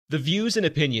The views and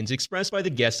opinions expressed by the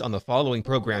guests on the following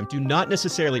program do not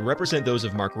necessarily represent those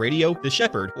of Mark Radio, The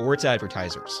Shepherd, or its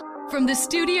advertisers. From the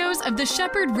studios of the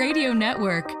Shepherd Radio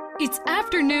Network, it's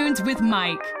Afternoons with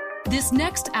Mike. This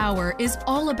next hour is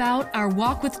all about our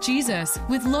walk with Jesus,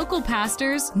 with local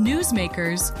pastors,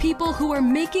 newsmakers, people who are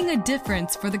making a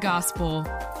difference for the gospel.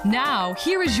 Now,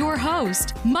 here is your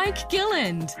host, Mike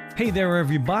Gilland. Hey there,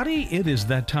 everybody. It is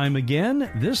that time again.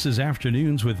 This is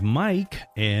Afternoons with Mike,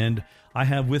 and I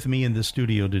have with me in the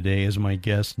studio today as my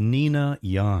guest, Nina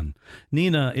Yan.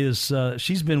 Nina is,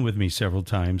 she's been with me several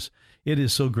times. It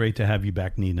is so great to have you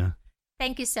back, Nina.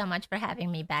 Thank you so much for having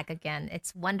me back again.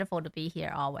 It's wonderful to be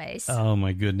here always. Oh,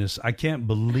 my goodness. I can't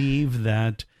believe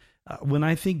that when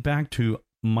I think back to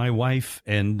my wife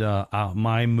and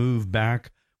my move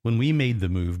back, when we made the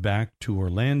move back to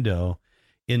Orlando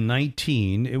in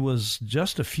 19, it was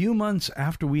just a few months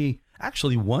after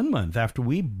actually 1 month after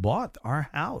we bought our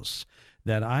house,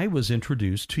 that I was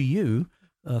introduced to you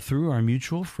through our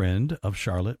mutual friend of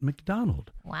Charlotte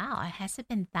McDonald. Wow, has it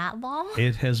been that long?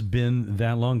 It has been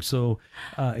that long. So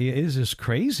it is just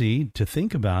crazy to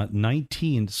think about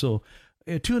 19. So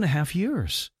 2.5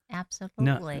 years. Absolutely.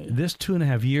 Now, this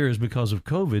 2.5 years because of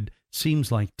COVID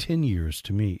seems like 10 years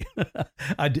to me.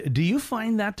 Do you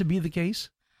find that to be the case?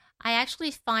 I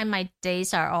actually find my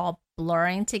days are all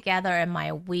blurring together and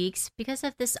my weeks because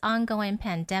of this ongoing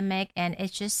pandemic, and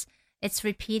it's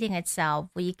repeating itself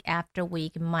week after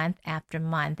week, month after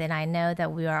month. And I know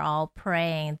that we are all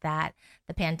praying that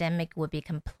the pandemic will be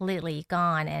completely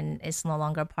gone and it's no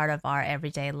longer part of our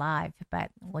everyday life. But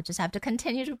we'll just have to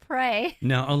continue to pray.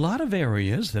 Now, a lot of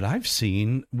areas that I've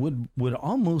seen would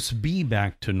almost be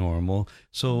back to normal.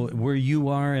 So where you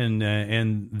are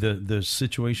and the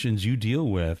situations you deal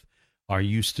with, are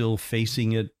you still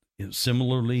facing it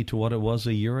similarly to what it was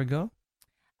a year ago?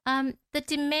 The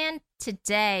demand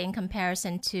today in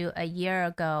comparison to a year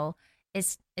ago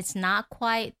it's not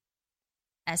quite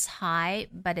as high,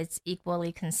 but it's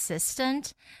equally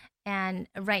consistent. And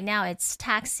right now it's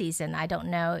tax season. I don't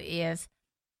know if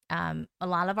a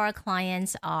lot of our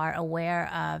clients are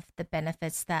aware of the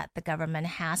benefits that the government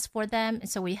has for them.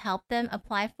 So we help them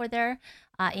apply for their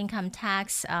income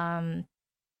tax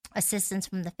assistance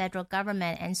from the federal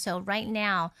government. And so right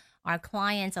now, a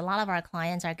lot of our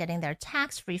clients are getting their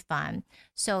tax refund.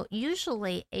 So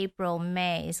usually April,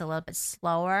 May is a little bit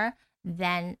slower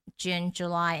than June,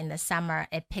 July. In the summer,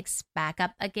 it picks back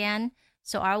up again.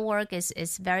 So our work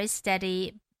is very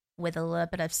steady with a little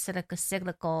bit of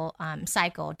cyclical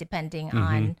cycle depending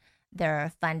on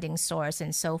their funding source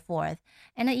and so forth.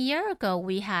 And a year ago,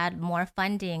 we had more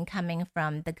funding coming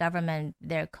from the government,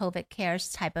 their COVID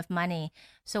CARES type of money.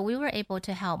 So we were able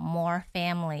to help more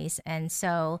families. And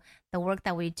so the work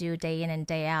that we do day in and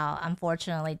day out,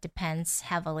 unfortunately, depends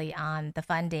heavily on the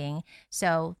funding.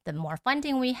 So the more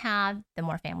funding we have, the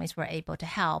more families we're able to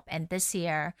help. And this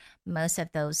year, most of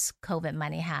those COVID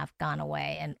money have gone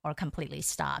away or completely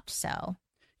stopped. So.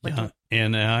 Yeah,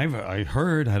 and I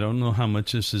heard, I don't know how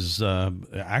much this is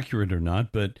accurate or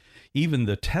not, but even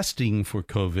the testing for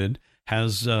COVID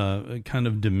has kind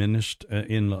of diminished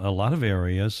in a lot of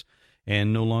areas,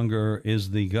 and no longer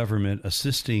is the government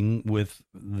assisting with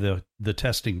the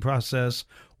testing process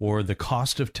or the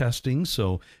cost of testing.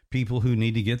 So people who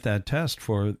need to get that test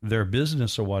for their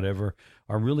business or whatever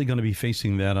are really going to be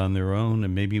facing that on their own,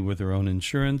 and maybe with their own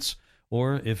insurance,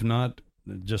 or if not,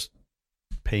 just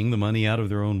paying the money out of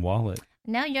their own wallet.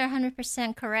 No, you're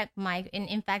 100% correct, Mike.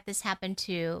 In fact, this happened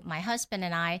to my husband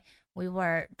and I. We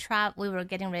were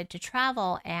getting ready to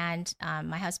travel, and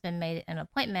my husband made an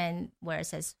appointment where it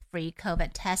says free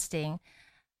COVID testing.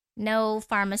 No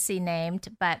pharmacy named,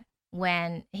 but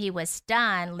when he was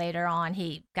done, later on,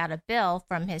 he got a bill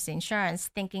from his insurance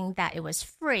thinking that it was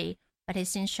free, but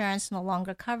his insurance no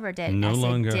longer covered it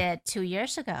it did 2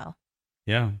 years ago.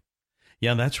 Yeah.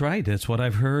 Yeah, that's right. That's what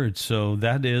I've heard. So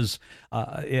that is,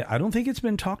 I don't think it's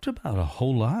been talked about a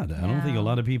whole lot. I don't think a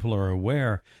lot of people are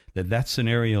aware that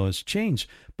scenario has changed.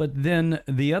 But then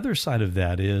the other side of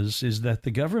that is that the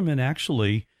government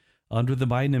actually, under the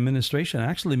Biden administration,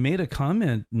 actually made a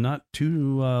comment not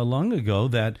too long ago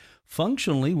that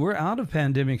functionally we're out of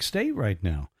pandemic state right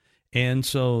now. And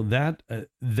so that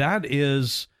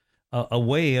is a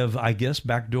way of, I guess,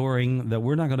 backdooring that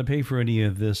we're not going to pay for any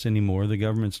of this anymore. The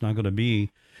government's not going to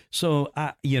be. So,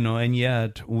 and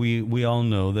yet we all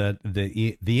know that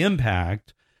the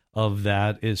impact of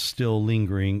that is still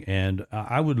lingering. And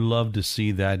I would love to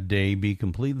see that day be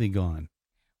completely gone.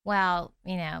 Well,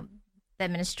 the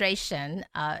administration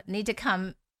need to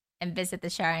come and visit the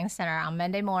Sharing Center on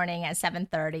Monday morning at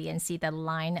 7:30 and see the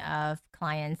line of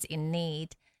clients in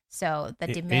need. So the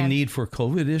demand in need for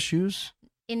COVID issues?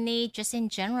 in need just in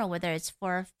general, whether it's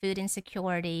for food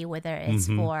insecurity, whether it's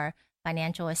for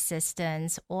financial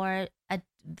assistance, or a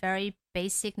very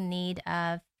basic need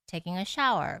of taking a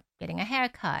shower, getting a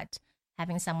haircut,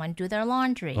 having someone do their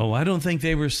laundry. Oh, I don't think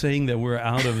they were saying that we're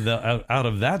out of the out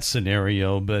of that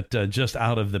scenario, but just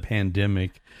out of the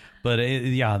pandemic. But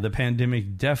the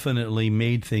pandemic definitely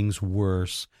made things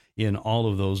worse in all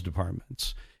of those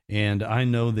departments. And I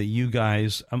know that you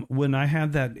guys, when I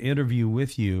had that interview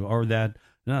with you, or that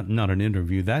not an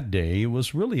interview that day, it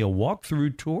was really a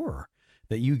walkthrough tour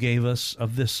that you gave us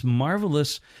of this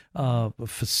marvelous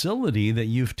facility that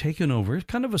you've taken over. It's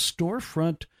kind of a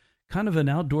storefront, kind of an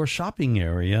outdoor shopping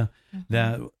area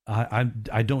that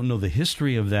I don't know the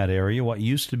history of that area, what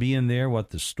used to be in there,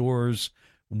 what the stores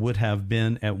would have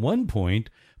been at one point.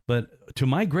 But to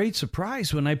my great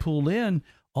surprise, when I pulled in,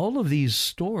 all of these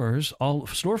stores, all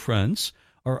storefronts,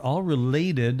 are all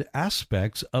related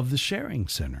aspects of the sharing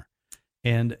center.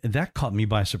 And that caught me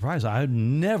by surprise. I've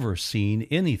never seen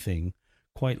anything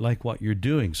quite like what you're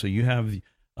doing. So you have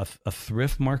a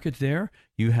thrift market there.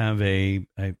 You have a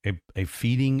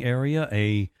feeding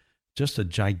area, just a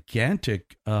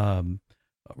gigantic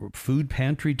food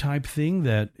pantry type thing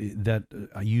that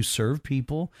you serve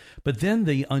people. But then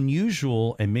the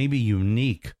unusual and maybe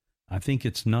unique, I think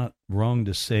it's not wrong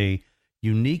to say,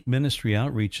 unique ministry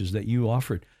outreaches that you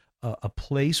offered, a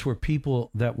place where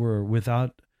people that were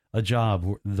without a job,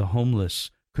 the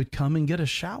homeless, could come and get a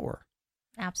shower.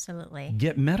 Absolutely.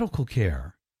 Get medical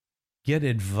care, get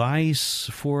advice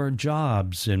for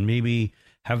jobs, and maybe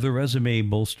have their resume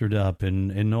bolstered up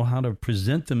and know how to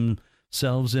present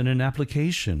themselves in an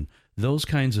application, those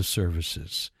kinds of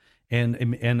services. And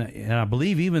I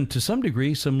believe even to some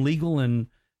degree, some legal and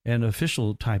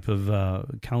official type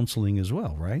of counseling as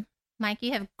well, right? Mike,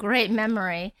 you have great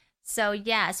memory. So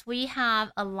yes, we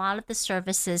have a lot of the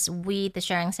services we, the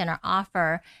Sharing Center,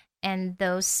 offer. And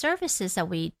those services that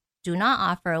we do not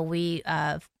offer, we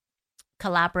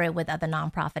collaborate with other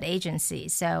nonprofit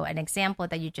agencies. So an example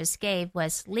that you just gave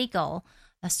was legal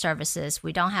services.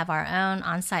 We don't have our own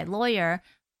on-site lawyer,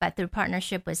 but through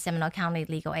partnership with Seminole County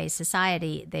Legal Aid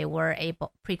Society, they were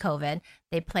able, pre-COVID,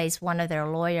 they placed one of their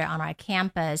lawyer on our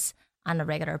campus on a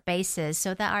regular basis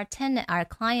so that our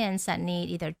clients that need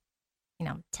either,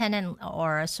 tenant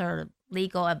or sort of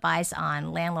legal advice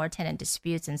on landlord-tenant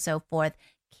disputes and so forth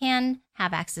can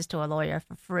have access to a lawyer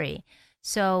for free.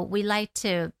 So we like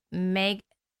to make,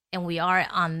 and we are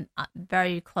on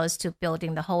very close to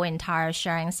building the whole entire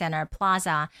Sharing Center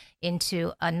Plaza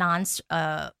into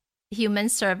a human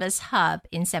service hub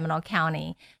in Seminole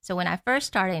County. So when I first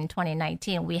started in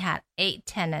 2019, we had 8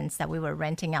 tenants that we were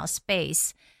renting out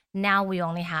space. Now we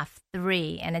only have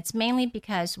 3, and it's mainly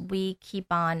because we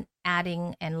keep on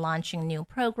adding and launching new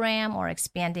program or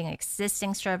expanding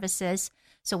existing services,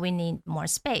 so we need more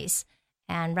space.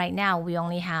 And right now we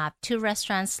only have 2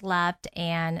 restaurants left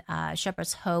and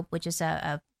Shepherd's Hope, which is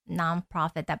a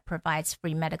nonprofit that provides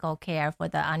free medical care for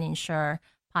the uninsured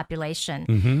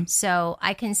population. So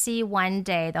I can see one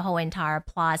day the whole entire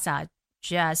plaza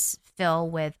just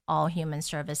filled with all human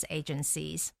service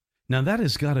agencies. Now that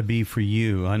has got to be for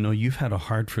you. I know you've had a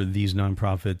heart for these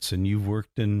nonprofits and you've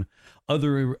worked in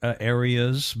other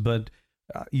areas, but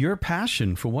your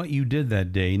passion for what you did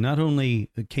that day not only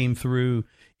came through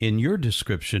in your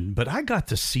description, but I got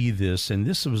to see this, and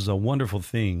this was a wonderful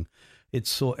thing.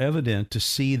 It's so evident to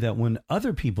see that when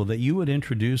other people that you would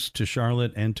introduce to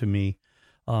Charlotte and to me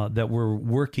that were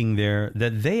working there,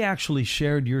 that they actually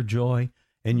shared your joy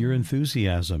and your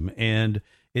enthusiasm. And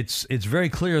it's very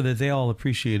clear that they all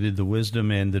appreciated the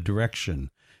wisdom and the direction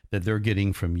that they're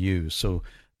getting from you. So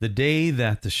the day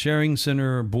that the Sharing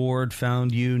Center board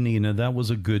found you, Nina, that was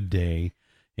a good day,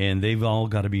 and they've all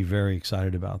got to be very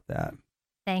excited about that.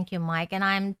 Thank you, Mike. And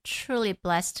I'm truly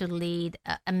blessed to lead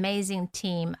an amazing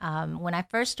team. When I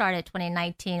first started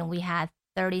 2019, we had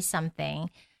 30-something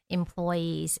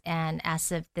employees, and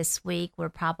as of this week, we're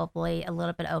probably a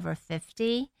little bit over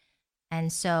 50.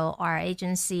 And so our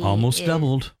agency almost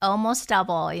doubled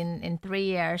in 3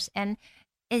 years. And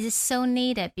it is so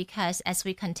needed because as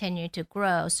we continue to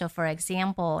grow, so for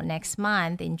example, next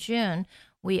month in June,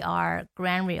 we are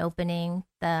grand reopening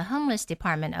the homeless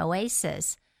department,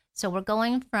 Oasis. So we're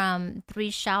going from 3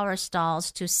 shower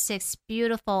stalls to 6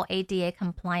 beautiful ADA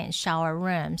compliant shower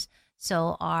rooms.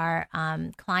 So our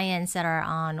clients that are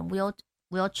on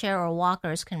wheelchair or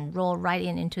walkers can roll right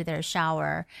into their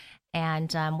shower.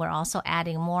 And we're also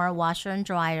adding more washer and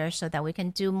dryer so that we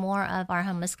can do more of our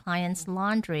homeless clients'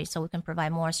 laundry, so we can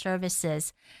provide more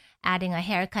services. Adding a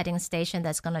hair cutting station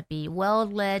that's going to be well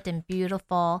lit and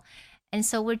beautiful. And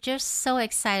so we're just so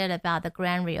excited about the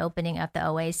grand reopening of the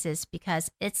Oasis because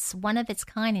it's one of its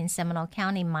kind in Seminole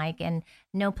County, Mike, and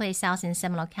no place else in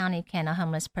Seminole County can a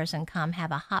homeless person come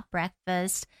have a hot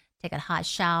breakfast, take a hot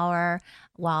shower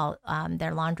while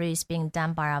their laundry is being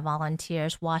done by our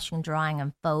volunteers, washing, drying,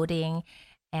 and folding.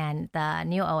 And the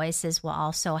new Oasis will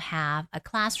also have a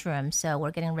classroom. So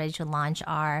we're getting ready to launch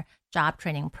our job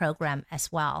training program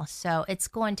as well. So it's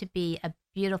going to be a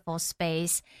beautiful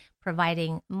space,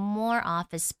 providing more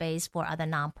office space for other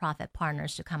nonprofit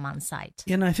partners to come on site.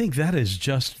 And I think that is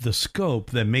just the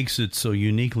scope that makes it so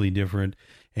uniquely different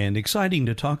and exciting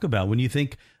to talk about. When you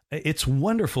think it's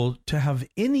wonderful to have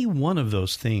any one of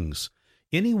those things,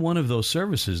 any one of those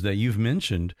services that you've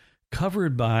mentioned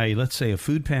covered by, let's say, a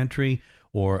food pantry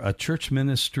or a church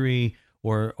ministry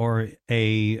or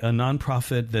a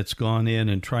nonprofit that's gone in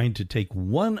and trying to take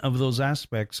one of those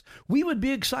aspects, we would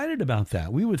be excited about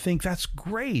that. We would think that's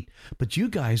great. But you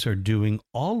guys are doing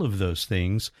all of those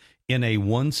things in a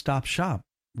one-stop shop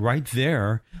right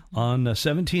there on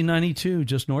 1792,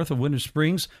 just north of Winter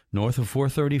Springs, north of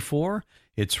 434.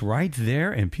 It's right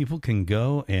there, and people can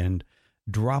go and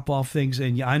drop off things.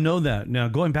 And I know that. Now,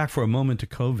 going back for a moment to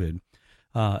COVID,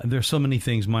 there's so many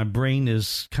things. My brain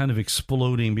is kind of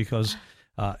exploding because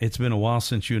it's been a while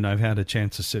since you and I've had a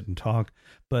chance to sit and talk.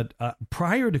 But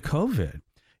prior to COVID,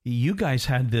 you guys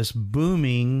had this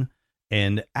booming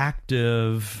and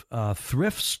active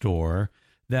thrift store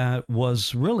that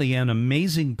was really an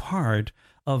amazing part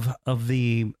of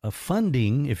the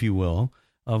funding, if you will,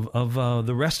 of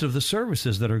the rest of the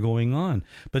services that are going on.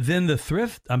 But then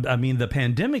the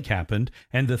pandemic happened,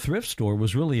 and the thrift store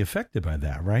was really affected by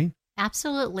that, right?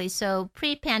 Absolutely. So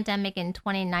pre-pandemic in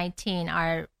 2019,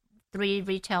 our 3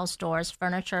 retail stores,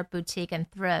 furniture, boutique,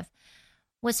 and thrift,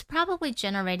 was probably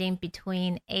generating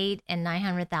between $800,000 and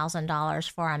 $900,000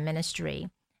 for our ministry.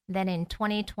 Then in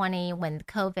 2020, when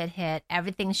COVID hit,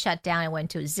 everything shut down and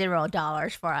went to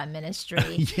 $0 for our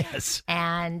ministry. Yes.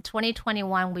 And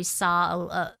 2021, we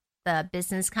saw the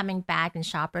business coming back and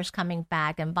shoppers coming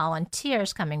back and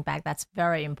volunteers coming back. That's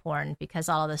very important because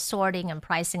all of the sorting and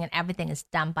pricing and everything is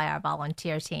done by our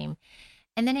volunteer team.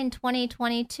 And then in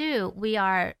 2022, we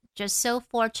are just so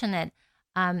fortunate.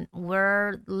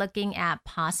 We're looking at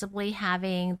possibly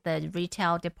having the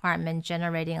retail department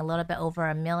generating a little bit over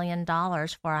 $1 million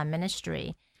for our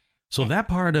ministry. So that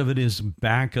part of it is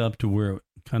back up to where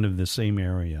kind of the same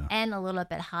area. And a little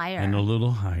bit higher. And a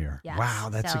little higher. Yes. Wow,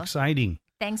 that's exciting.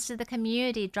 Thanks to the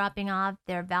community dropping off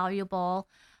their valuable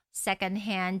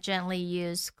secondhand, gently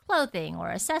used clothing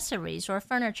or accessories or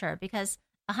furniture, because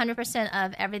 100%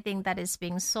 of everything that is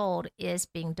being sold is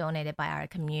being donated by our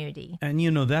community. And,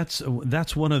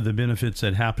 that's one of the benefits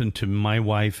that happened to my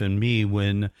wife and me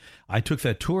when I took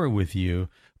that tour with you.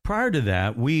 Prior to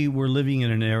that, we were living in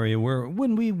an area where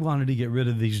when we wanted to get rid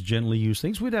of these gently used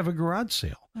things, we'd have a garage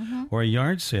sale or a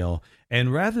yard sale.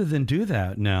 And rather than do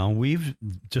that now, we've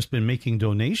just been making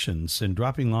donations and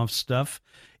dropping off stuff.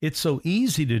 It's so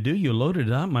easy to do. You load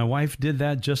it up. My wife did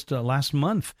that just last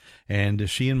month, and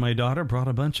she and my daughter brought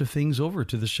a bunch of things over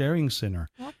to the sharing center.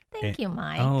 Well, thank you,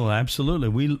 Mike. Oh,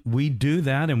 absolutely. We do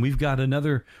that, and we've got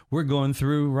we're going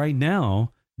through right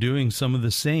now doing some of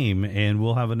the same, and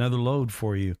we'll have another load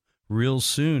for you real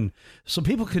soon. So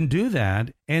people can do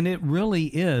that, and it really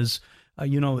is,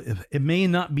 it may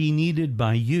not be needed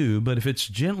by you, but if it's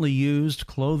gently used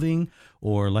clothing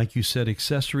or, like you said,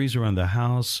 accessories around the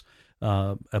house,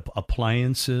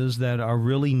 appliances that are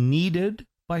really needed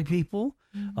by people,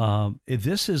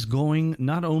 this is going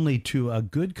not only to a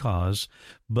good cause,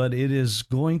 but it is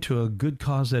going to a good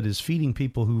cause that is feeding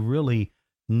people who really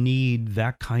need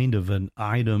that kind of an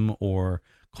item or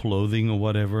clothing or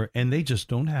whatever, and they just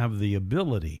don't have the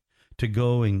ability to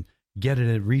go and get it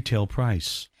at retail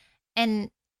price. And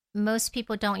most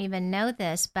people don't even know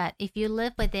this, but if you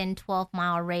live within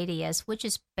 12-mile radius, which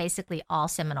is basically all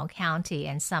Seminole County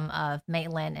and some of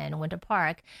Maitland and Winter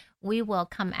Park, we will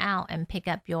come out and pick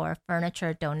up your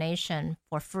furniture donation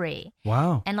for free.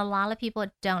 Wow. And a lot of people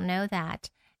don't know that.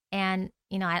 And,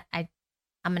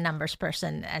 I'm a numbers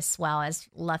person as well, as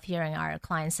love hearing our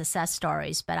client success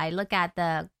stories, but I look at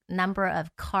the number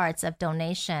of cards of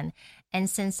donation. And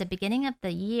since the beginning of the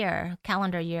year,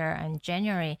 calendar year in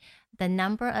January, the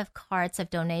number of cards of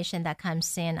donation that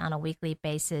comes in on a weekly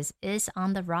basis is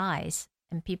on the rise.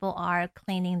 And people are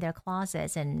cleaning their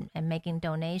closets and making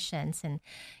donations. And,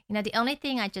 the only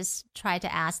thing I just try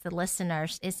to ask the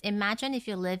listeners is imagine if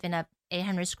you live in a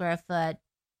 800 square foot,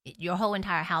 your whole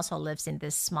entire household lives in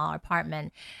this small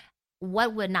apartment.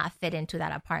 What would not fit into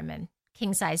that apartment?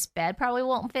 King size bed probably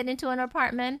won't fit into an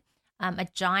apartment. a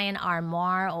giant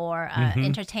armoire or an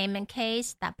entertainment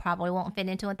case that probably won't fit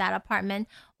into that apartment,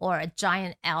 or a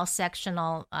giant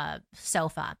L-sectional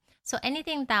sofa. So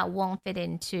anything that won't fit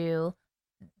into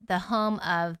the home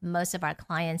of most of our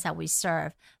clients that we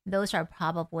serve, those are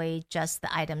probably just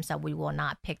the items that we will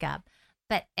not pick up.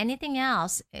 But anything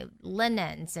else,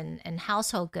 linens and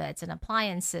household goods and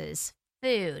appliances,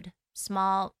 food,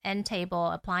 small end table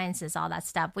appliances, all that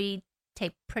stuff, we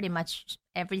take pretty much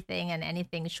everything and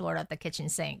anything short of the kitchen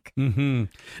sink. Mm-hmm.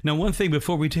 Now, one thing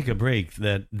before we take a break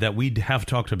that we have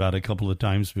talked about a couple of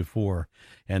times before,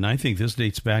 and I think this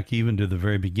dates back even to the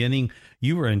very beginning.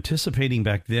 You were anticipating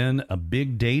back then a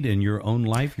big date in your own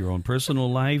life, your own personal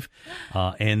life,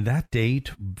 and that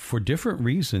date, for different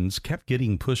reasons, kept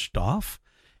getting pushed off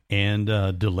and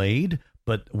delayed.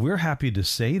 But we're happy to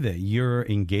say that your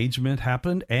engagement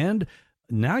happened, and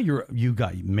now you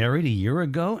got married a year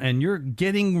ago, and you're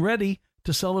getting ready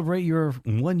to celebrate your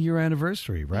 1-year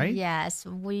anniversary, right? Yes.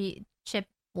 Chip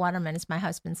Waterman is my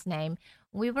husband's name.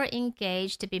 We were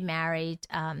engaged to be married,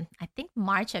 I think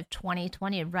March of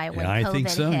 2020, right when COVID I think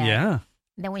so, hit. yeah.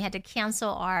 Then we had to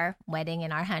cancel our wedding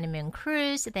and our honeymoon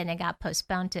cruise. Then it got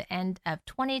postponed to end of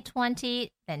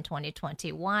 2020, then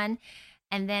 2021.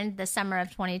 And then the summer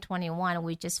of 2021,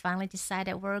 we just finally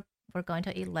decided we're going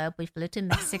to elope. We flew to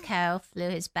Mexico, flew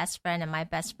his best friend and my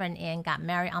best friend in, got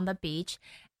married on the beach.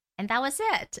 And that was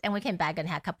it. And we came back and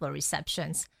had a couple of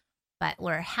receptions. But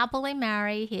we're happily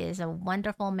married. He is a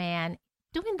wonderful man.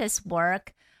 Doing this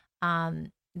work,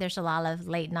 there's a lot of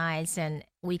late nights and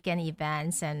weekend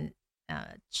events, and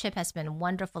Chip has been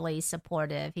wonderfully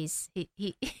supportive. He's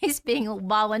being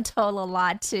voluntold a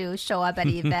lot to show up at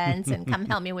events and come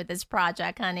help me with this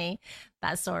project, honey,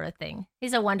 that sort of thing.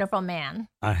 He's a wonderful man.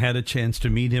 I had a chance to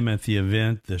meet him at the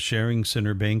event, the Sharing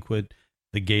Center banquet,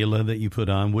 the gala that you put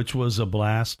on, which was a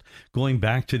blast. Going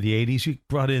back to the 80s, you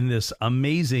brought in this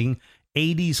amazing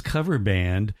 80s cover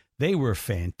band. They were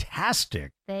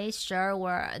fantastic. They sure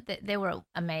were. They were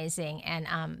amazing.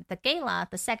 And the gala,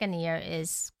 the second year,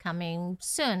 is coming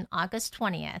soon, August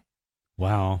 20th.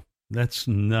 Wow, that's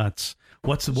nuts.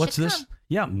 What's this? Come.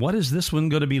 Yeah, what is this one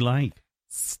going to be like?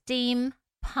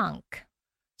 Steampunk.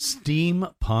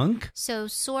 Steampunk? So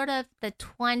sort of the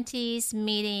 20s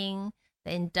meeting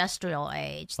the industrial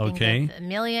age. Okay. Think of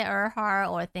Amelia Earhart,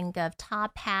 or think of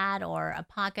Top Hat or a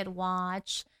pocket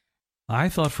watch. I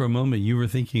thought for a moment you were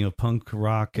thinking of punk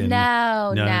rock. And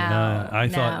No. I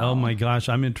thought, oh my gosh,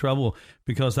 I'm in trouble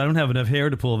because I don't have enough hair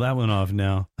to pull that one off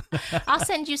now. I'll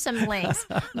send you some links.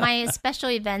 My special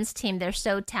events team, they're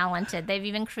so talented. They've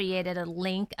even created a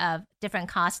link of different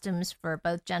costumes for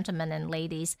both gentlemen and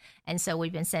ladies. And so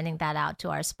we've been sending that out to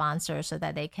our sponsors so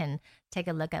that they can take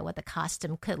a look at what the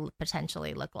costume could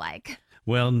potentially look like.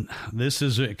 Well, this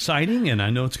is exciting, and I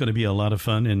know it's going to be a lot of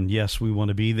fun, and yes, we want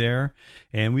to be there.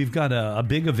 And we've got a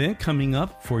big event coming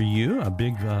up for you, a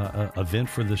big event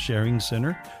for the Sharing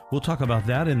Center. We'll talk about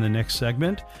that in the next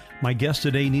segment. My guest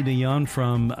today, Nina Yan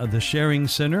from the Sharing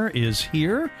Center, is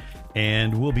here,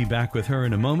 and we'll be back with her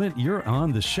in a moment. You're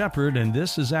on The Shepherd, and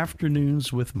this is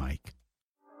Afternoons with Mike.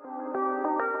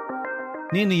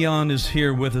 Nina Yan is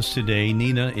here with us today.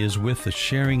 Nina is with the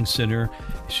Sharing Center.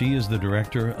 She is the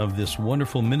director of this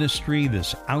wonderful ministry,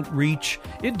 this outreach.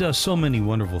 It does so many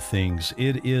wonderful things.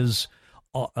 It is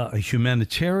a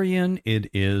humanitarian. It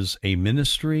is a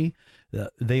ministry.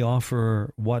 They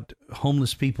offer what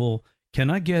homeless people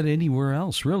cannot get anywhere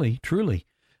else, really, truly,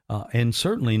 and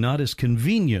certainly not as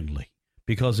conveniently,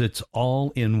 because it's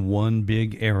all in one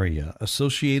big area.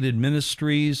 Associated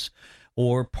Ministries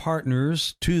or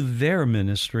partners to their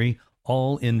ministry,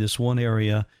 all in this one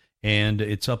area. And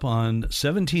it's up on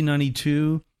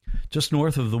 1792, just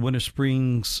north of the Winter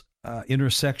Springs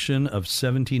intersection of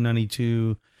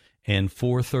 1792 and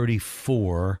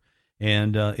 434.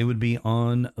 And it would be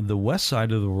on the west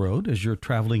side of the road as you're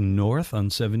traveling north on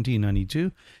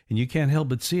 1792. And you can't help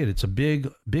but see it. It's a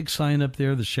big sign up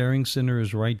there. The Sharing Center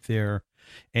is right there.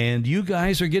 And you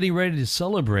guys are getting ready to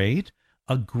celebrate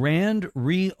a grand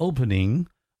reopening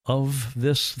of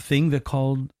this thing that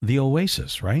called the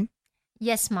Oasis, right?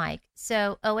 Yes, Mike.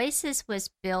 So Oasis was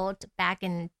built back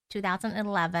in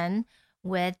 2011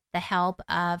 with the help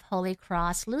of Holy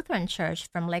Cross Lutheran Church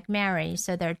from Lake Mary.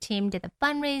 So their team did the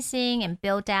fundraising and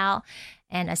built out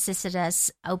and assisted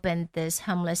us open this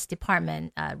homeless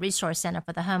department, resource center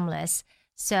for the homeless.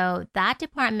 So that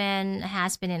department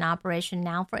has been in operation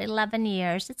now for 11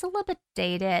 years. It's a little bit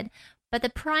dated, but the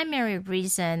primary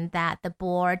reason that the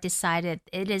board decided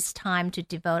it is time to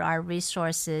devote our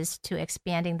resources to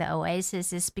expanding the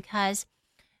Oasis is because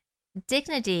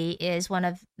dignity is one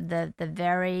of the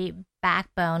very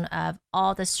backbone of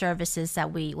all the services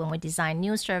that when we design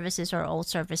new services or old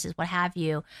services, what have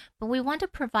you. But we want to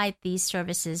provide these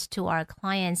services to our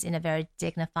clients in a very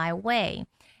dignified way.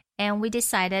 And we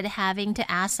decided having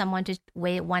to ask someone to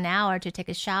wait 1 hour to take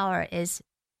a shower is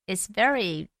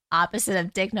very opposite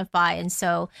of dignified. And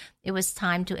so it was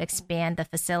time to expand the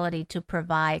facility to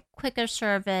provide quicker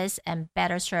service and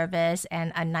better service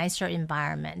and a nicer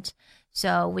environment.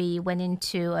 So we went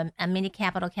into a mini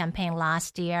capital campaign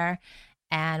last year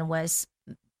and was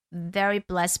very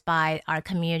blessed by our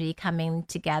community coming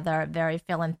together, very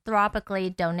philanthropically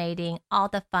donating all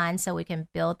the funds so we can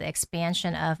build the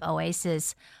expansion of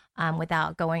Oasis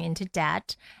without going into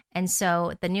debt. And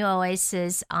so the new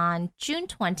Oasis on June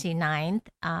 29th,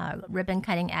 ribbon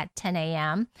cutting at 10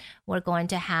 a.m., we're going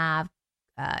to have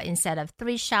instead of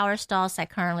 3 shower stalls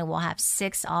that currently will have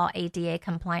 6 all ADA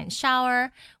compliant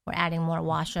shower. We're adding more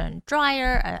washer and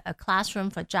dryer, a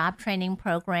classroom for job training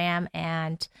program,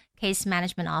 and case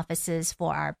management offices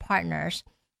for our partners.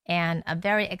 And a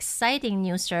very exciting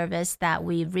new service that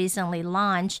we recently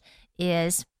launched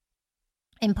is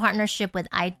in partnership with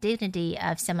iDignity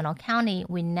of Seminole County.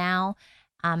 We now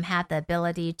have the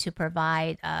ability to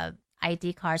provide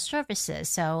ID card services.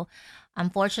 So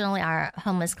unfortunately, our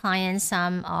homeless clients,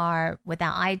 some are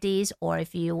without IDs, or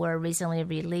if you were recently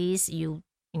released, you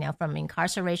know, from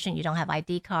incarceration, you don't have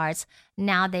ID cards.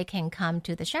 Now they can come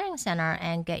to the sharing center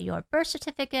and get your birth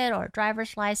certificate or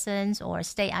driver's license or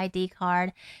state ID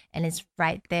card, and it's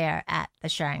right there at the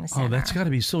sharing center. Oh, that's got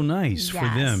to be so nice for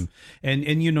them.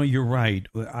 And you know, you're right.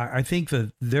 I think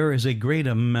that there is a great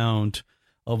amount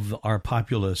of our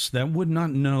populace that would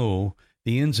not know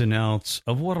the ins and outs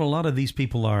of what a lot of these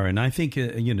people are. And I think,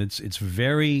 you know, it's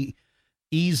very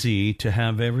easy to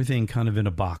have everything kind of in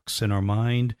a box in our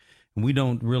mind. And we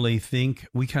don't really think,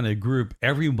 we kind of group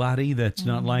everybody that's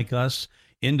not like us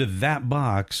into that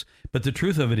box. But the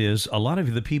truth of it is, a lot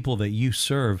of the people that you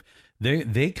serve,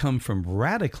 they come from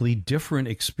radically different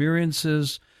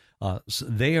experiences.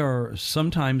 They are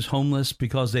sometimes homeless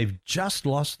because they've just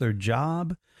lost their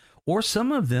job, or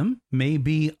some of them may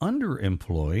be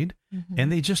underemployed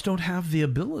and they just don't have the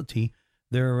ability.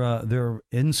 They're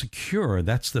insecure.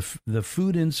 That's the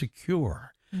food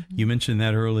insecure. You mentioned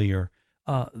that earlier.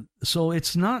 So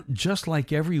it's not just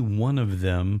like every one of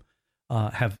them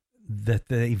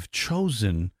they've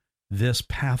chosen this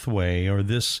pathway or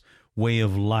this way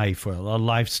of life or a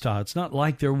lifestyle. It's not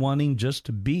like they're wanting just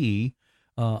to be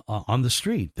on the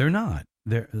street. They're not.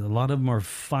 A lot of them are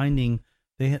finding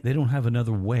they don't have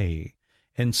another way.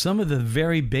 And some of the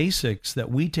very basics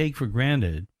that we take for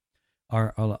granted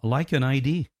are like an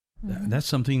ID. That's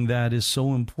something that is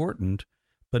so important.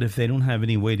 But if they don't have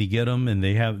any way to get them, and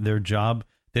they have their job,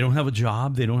 they don't have a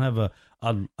job, they don't have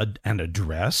an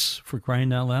address, for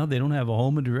crying out loud, they don't have a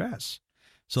home address.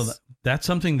 So that's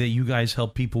something that you guys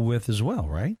help people with as well,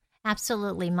 right?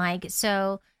 Absolutely, Mike.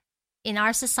 So in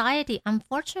our society,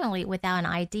 unfortunately, without an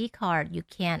ID card, you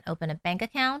can't open a bank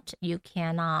account, you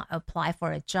cannot apply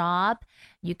for a job,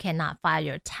 you cannot file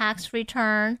your tax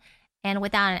return, and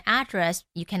without an address,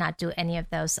 you cannot do any of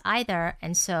those either.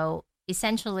 And so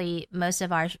essentially, most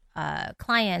of our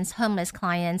clients, homeless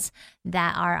clients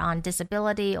that are on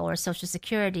disability or Social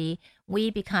Security, we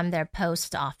become their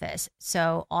post office.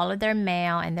 So all of their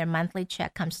mail and their monthly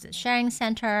check comes to the sharing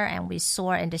center, and we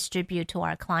sort and distribute to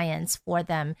our clients for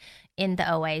them in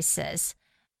the Oasis.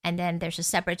 And then there's a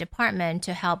separate department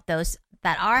to help those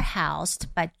that are housed,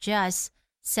 but just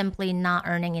simply not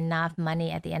earning enough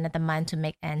money at the end of the month to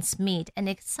make ends meet. And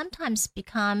it sometimes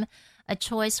become a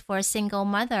choice for a single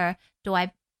mother. Do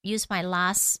I use my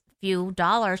last few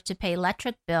dollars to pay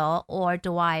electric bill, or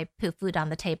do I put food on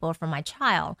the table for my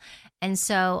child? And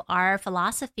so our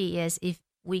philosophy is, if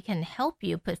we can help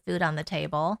you put food on the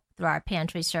table through our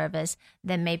pantry service,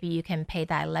 then maybe you can pay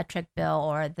that electric bill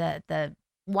or the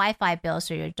Wi-Fi bill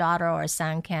so your daughter or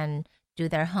son can do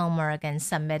their homework and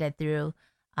submit it through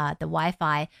the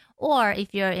Wi-Fi. Or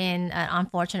if you're in an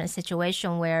unfortunate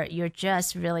situation where you're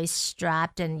just really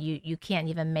strapped and you can't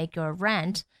even make your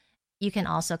rent, you can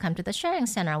also come to the sharing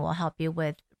center. We'll help you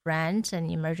with rent and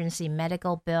emergency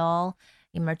medical bill,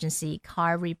 emergency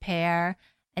car repair.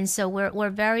 And so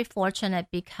we're very fortunate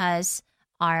because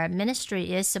our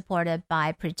ministry is supported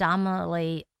by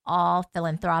predominantly all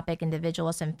philanthropic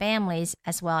individuals and families,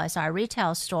 as well as our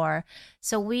retail store.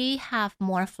 So we have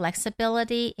more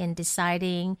flexibility in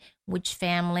deciding which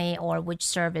family or which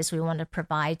service we want to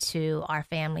provide to our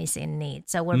families in need.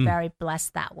 So we're very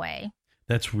blessed that way.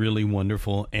 That's really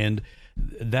wonderful. And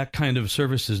that kind of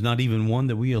service is not even one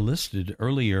that we enlisted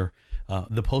earlier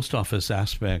the post office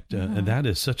aspect, and that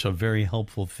is such a very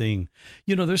helpful thing.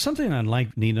 You know, there's something I'd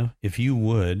like, Nina, if you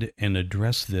would, and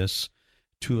address this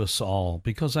to us all,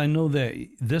 because I know that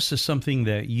this is something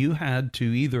that you had to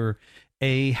either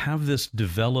have this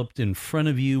developed in front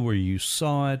of you where you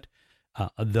saw it,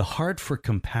 the heart for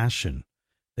compassion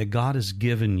that God has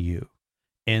given you,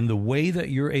 and the way that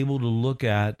you're able to look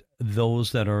at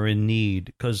those that are in need.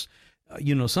 Because,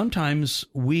 you know, sometimes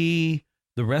the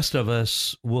rest of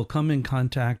us will come in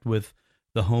contact with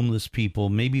the homeless people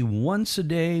maybe once a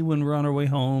day when we're on our way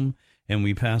home and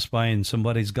we pass by and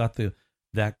somebody's got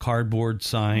that cardboard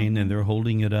sign and they're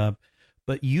holding it up.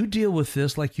 But you deal with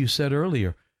this, like you said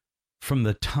earlier, from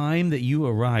the time that you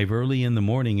arrive early in the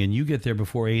morning and you get there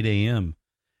before 8 a.m.,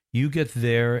 you get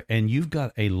there and you've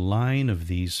got a line of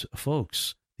these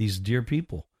folks, these dear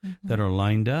people that are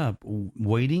lined up,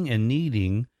 waiting and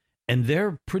needing, and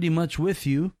they're pretty much with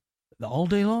you all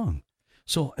day long.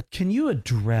 So can you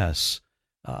address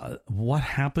what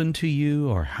happened to you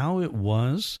or how it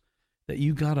was that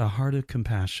you got a heart of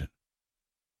compassion?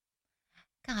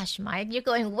 Gosh, Mike, you're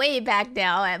going way back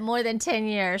now at more than 10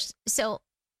 years. So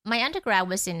my undergrad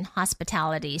was in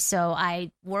hospitality. So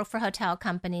I worked for hotel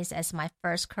companies as my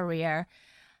first career,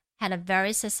 had a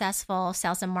very successful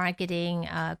sales and marketing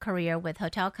career with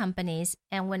hotel companies.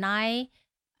 And when I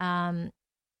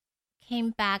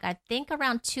came back, I think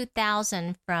around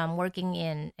 2000 from working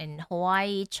in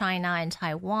Hawaii, China, and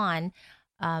Taiwan,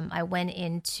 I went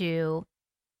into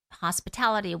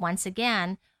hospitality once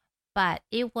again. But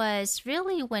it was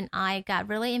really when I got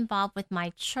really involved with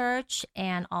my church,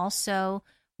 and also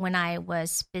when I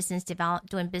was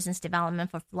doing business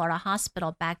development for Florida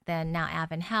Hospital back then, now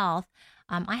Advent Health.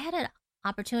 I had an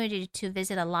opportunity to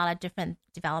visit a lot of different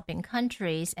developing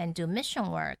countries and do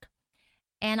mission work.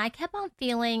 And I kept on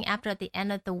feeling after the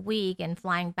end of the week and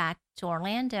flying back to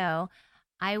Orlando,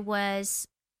 I was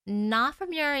not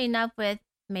familiar enough with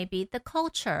maybe the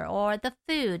culture or the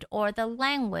food or the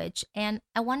language, and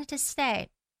I wanted to stay.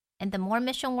 And the more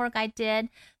mission work I did,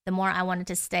 the more I wanted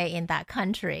to stay in that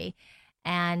country.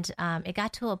 And it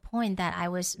got to a point that I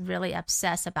was really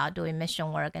obsessed about doing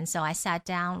mission work. And so I sat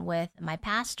down with my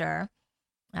pastor.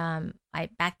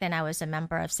 Back then I was a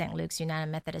member of St. Luke's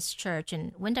United Methodist Church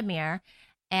in Windermere.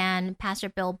 And Pastor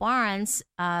Bill Barnes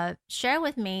shared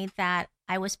with me that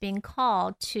I was being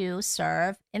called to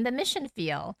serve in the mission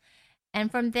field. And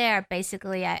from there,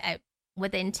 basically, I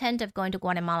with the intent of going to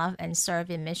Guatemala and serve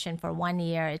in mission for 1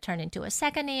 year, it turned into a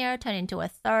second year, turned into a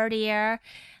third year,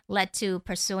 led to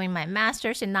pursuing my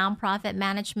master's in nonprofit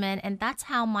management. And that's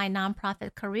how my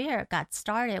nonprofit career got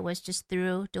started, was just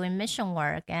through doing mission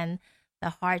work and the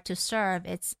heart to serve.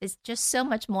 It's just so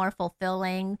much more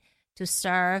fulfilling to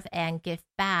serve and give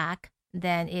back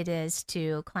than it is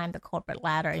to climb the corporate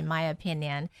ladder, in my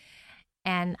opinion.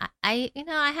 And I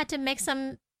had to make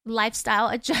some lifestyle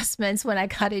adjustments when I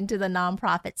got into the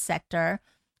nonprofit sector,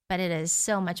 but it is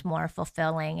so much more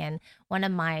fulfilling. And one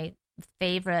of my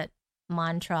favorite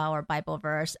mantra or Bible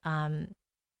verse,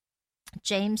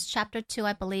 James chapter 2,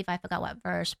 I believe, I forgot what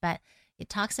verse, but it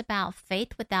talks about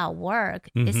faith without work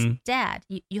is dead.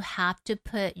 You have to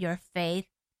put your faith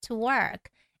to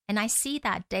work. And I see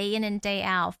that day in and day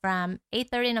out. From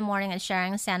 8:30 in the morning at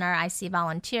Sharing Center, I see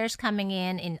volunteers coming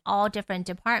in all different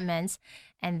departments,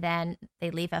 and then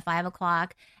they leave at 5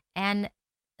 o'clock. And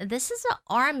this is an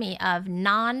army of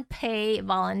non-paid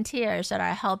volunteers that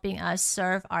are helping us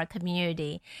serve our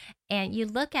community. And you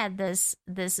look at this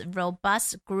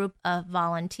robust group of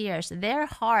volunteers, their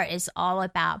heart is all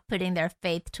about putting their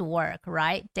faith to work,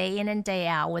 right? Day in and day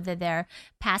out, whether they're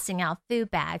passing out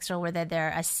food bags or whether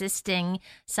they're assisting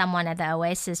someone at the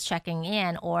Oasis checking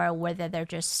in, or whether they're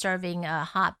just serving a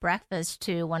hot breakfast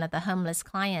to one of the homeless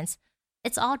clients.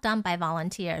 It's all done by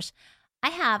volunteers. I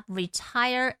have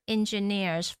retired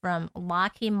engineers from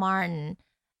Lockheed Martin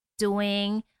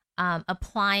doing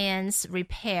appliance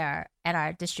repair at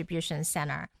our distribution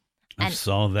center. I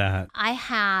saw that. I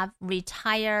have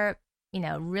retired,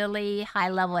 really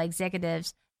high-level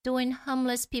executives doing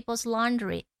homeless people's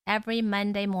laundry every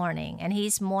Monday morning. And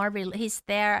he's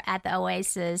there at the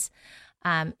Oasis.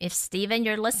 If Stephen,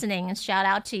 you're listening, shout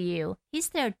out to you. He's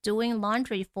there doing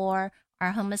laundry for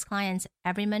our homeless clients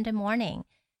every Monday morning.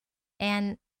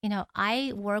 And,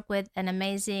 I work with an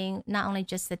amazing, not only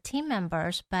just the team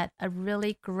members, but a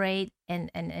really great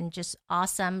and just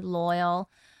awesome, loyal,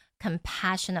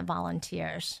 compassionate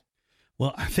volunteers.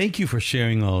 Well, thank you for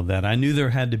sharing all of that. I knew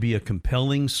there had to be a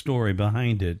compelling story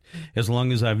behind it. As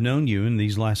long as I've known you in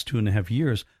these last 2.5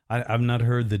 years, I've not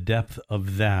heard the depth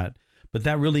of that. But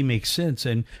that really makes sense.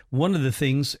 And one of the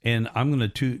things, and I'm going to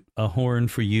toot a horn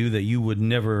for you that you would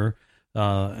never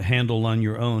handle on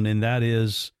your own, and that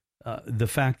is the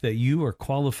fact that you are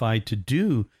qualified to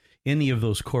do any of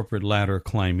those corporate ladder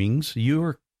climbings.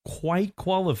 You're quite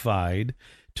qualified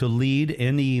to lead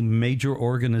any major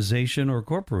organization or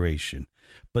corporation.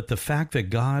 But the fact that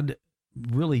God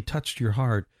really touched your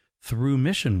heart through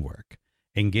mission work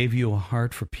and gave you a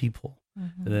heart for people,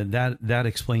 that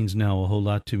explains now a whole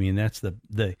lot to me. And that's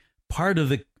the part of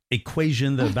the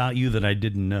equation about you that I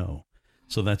didn't know.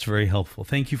 So that's very helpful.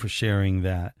 Thank you for sharing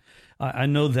that. I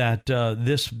know that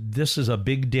this is a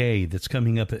big day that's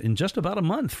coming up in just about a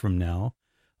month from now.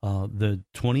 The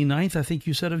 29th, I think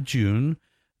you said, of June,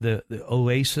 the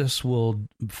Oasis will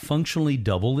functionally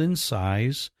double in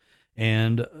size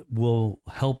and will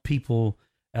help people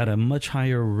at a much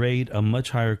higher rate, a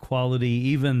much higher quality,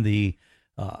 even the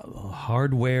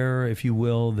hardware, if you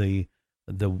will, the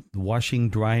washing,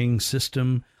 drying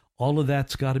system. All of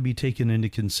that's got to be taken into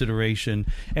consideration.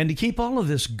 And to keep all of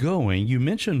this going, you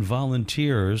mentioned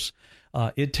volunteers.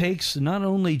 It takes not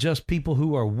only just people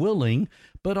who are willing,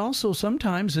 but also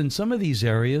sometimes in some of these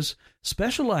areas,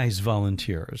 specialized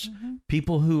volunteers,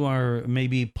 people who are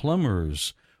maybe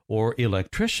plumbers or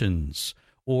electricians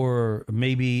or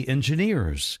maybe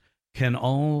engineers can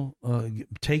all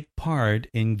take part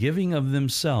in giving of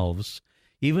themselves,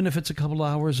 even if it's a couple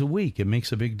hours a week. It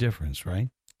makes a big difference, right?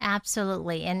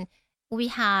 Absolutely. And we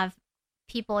have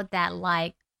people that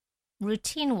like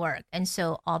routine work, and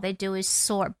so all they do is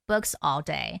sort books all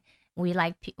day. We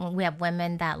have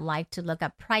women that like to look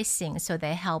up pricing, so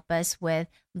they help us with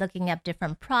looking up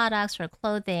different products or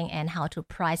clothing and how to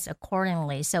price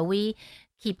accordingly. So we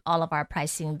keep all of our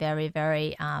pricing very,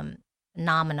 very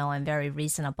nominal and very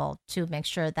reasonable to make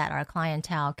sure that our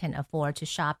clientele can afford to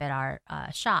shop at our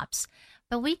shops.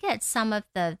 But we get some of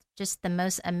the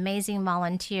most amazing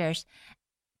volunteers.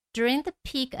 During the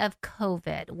peak of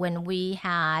COVID, when we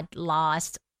had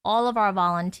lost all of our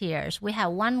volunteers, we had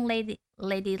one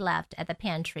lady left at the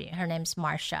pantry. Her name's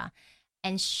Marcia,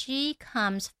 and she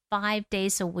comes 5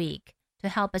 days a week to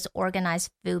help us organize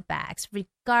food bags,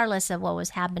 regardless of what was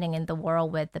happening in the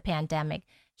world with the pandemic.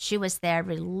 She was there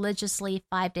religiously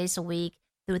 5 days a week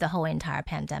through the whole entire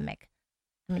pandemic.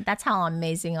 I mean, that's how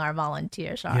amazing our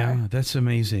volunteers are. Yeah, that's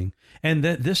amazing. And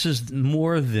this is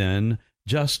more than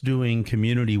just doing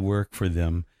community work for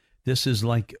them. This is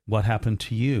like what happened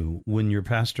to you when your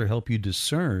pastor helped you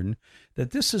discern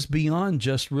that this is beyond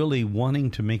just really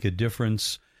wanting to make a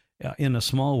difference in a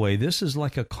small way. This is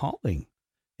like a calling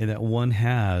that one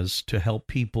has to help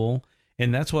people.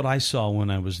 And that's what I saw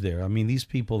when I was there. I mean, these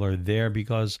people are there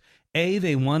because A,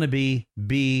 they want to be,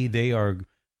 B, they are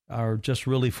just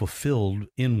really fulfilled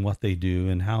in what they do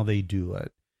and how they do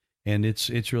it. And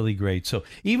it's really great. So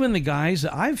even the guys,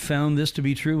 I've found this to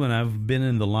be true when I've been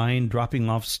in the line dropping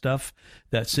off stuff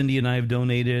that Cindy and I have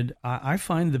donated. I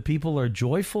find the people are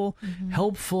joyful,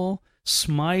 helpful,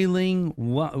 smiling,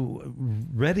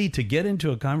 ready to get into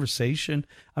a conversation.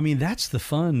 I mean, that's the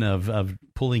fun of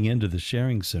pulling into the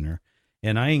Sharing Center.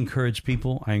 And I encourage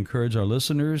people, I encourage our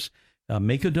listeners,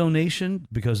 make a donation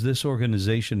because this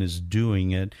organization is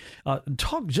doing it.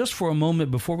 Talk just for a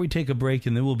moment before we take a break,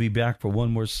 and then we'll be back for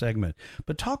one more segment.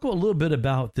 But talk a little bit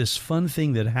about this fun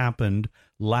thing that happened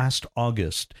last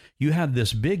August. You had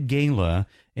this big gala,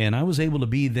 and I was able to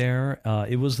be there.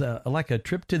 It was like a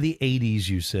trip to the 80s,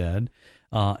 you said,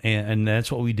 and that's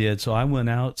what we did. So I went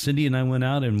out, Cindy and I went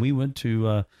out, and we went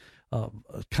to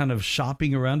kind of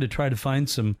shopping around to try to find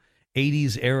some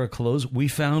 80s era clothes. We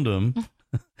found them.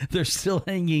 They're still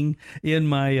hanging in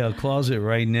my closet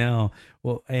right now.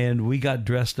 Well, and we got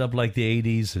dressed up like the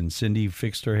 80s, and Cindy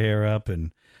fixed her hair up,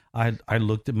 and I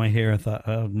looked at my hair and thought,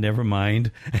 oh, never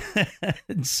mind.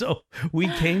 And so we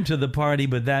came to the party,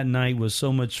 but that night was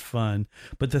so much fun.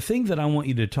 But the thing that I want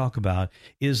you to talk about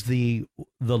is the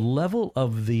level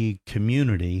of the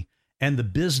community and the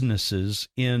businesses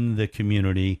in the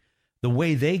community, the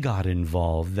way they got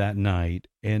involved that night.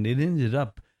 And it ended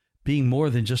up being more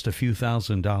than just a few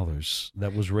 $1,000s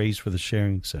that was raised for the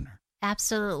Sharing Center.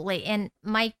 Absolutely. And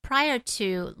Mike, prior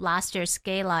to last year's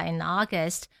gala in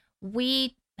August,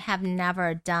 we have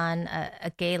never done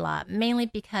a gala, mainly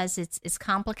because it's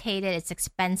complicated, it's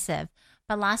expensive.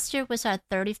 But last year was our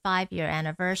 35-year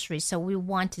anniversary, so we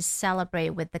want to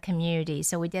celebrate with the community.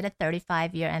 So we did a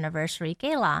 35-year anniversary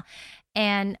gala.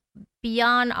 And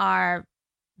beyond our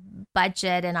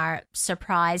budget and our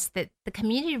surprise, that the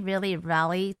community really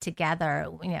rallied together.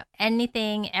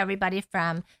 Everybody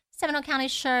from Seminole County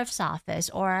Sheriff's Office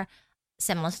or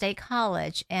Seminole State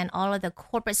College and all of the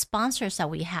corporate sponsors that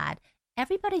we had,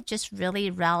 everybody just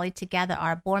really rallied together.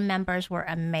 Our board members were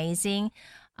amazing.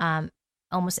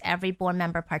 almost every board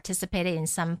member participated in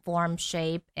some form,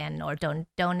 shape, and or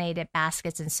donated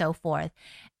baskets and so forth.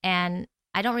 And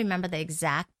I don't remember the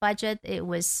exact budget. It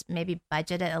was maybe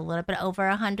budgeted a little bit over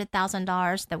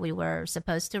 $100,000 that we were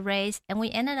supposed to raise. And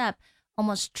we ended up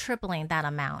almost tripling that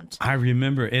amount. I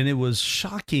remember, and it was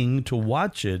shocking to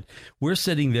watch it. We're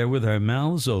sitting there with our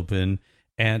mouths open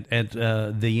at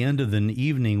the end of the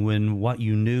evening when what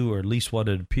you knew, or at least what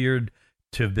it appeared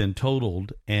to have been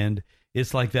totaled, and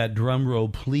it's like that drum roll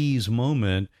please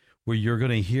moment where you're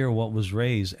going to hear what was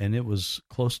raised, and it was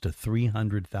close to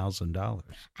 $300,000.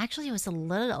 Actually, it was a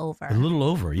little over. A little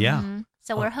over, yeah. Mm-hmm.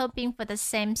 So we're hoping for the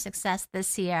same success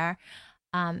this year.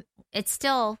 It's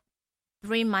still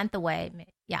 3 months away.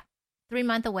 Yeah, 3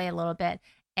 months away a little bit.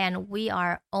 And we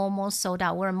are almost sold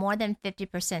out. We're more than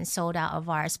 50% sold out of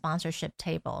our sponsorship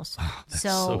tables. Oh, that's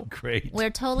so great. We're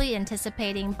totally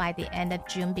anticipating by the end of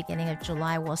June, beginning of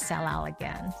July, we'll sell out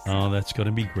again. Oh, that's going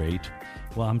to be great.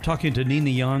 Well, I'm talking to Nina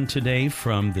Yan today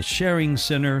from the Sharing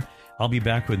Center. I'll be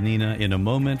back with Nina in a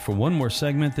moment for one more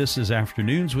segment. This is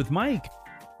Afternoons with Mike,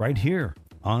 right here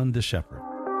on The Shepherd.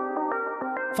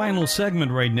 Final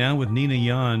segment right now with Nina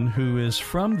Yan, who is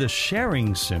from the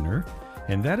Sharing Center,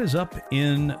 and that is up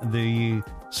in the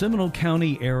Seminole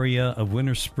County area of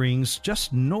Winter Springs,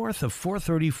 just north of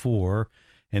 434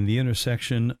 and the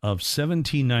intersection of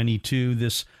 1792.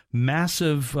 This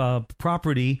massive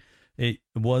property, it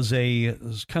was a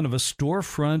kind of a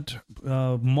storefront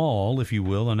mall, if you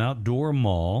will, an outdoor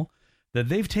mall that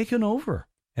they've taken over.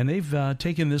 And they've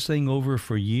taken this thing over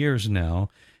for years now,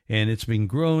 and it's been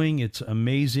growing. It's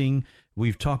amazing.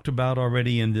 We've talked about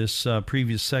already in this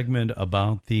previous segment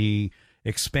about the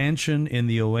expansion in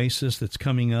the Oasis that's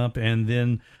coming up, and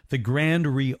then the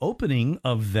grand reopening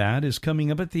of that is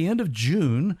coming up at the end of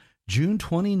June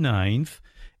 29th,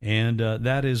 and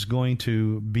that is going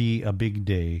to be a big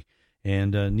day.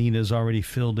 And Nina's already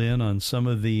filled in on some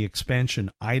of the expansion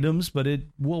items, but it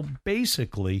will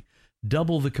basically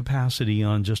double the capacity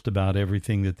on just about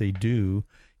everything that they do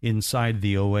inside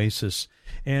the Oasis.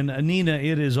 And Nina,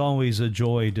 it is always a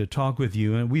joy to talk with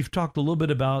you. And we've talked a little bit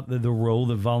about the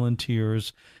role of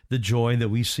volunteers, the joy that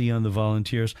we see on the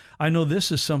volunteers. I know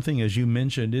this is something, as you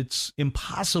mentioned, it's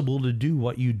impossible to do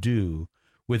what you do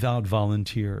without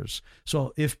volunteers.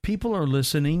 So if people are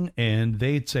listening and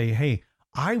they'd say, hey,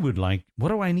 what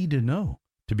do I need to know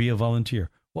to be a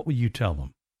volunteer? What would you tell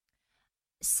them?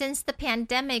 Since the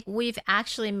pandemic, we've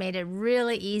actually made it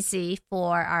really easy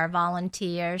for our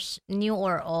volunteers, new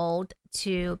or old,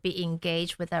 to be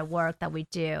engaged with our work that we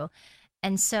do.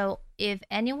 And so if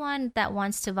anyone that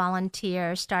wants to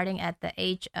volunteer starting at the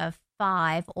age of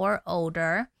 5 or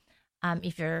older,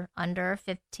 if you're under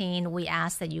 15, we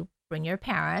ask that you bring your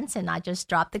parents and not just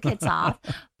drop the kids off.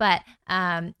 But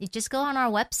you just go on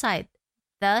our website,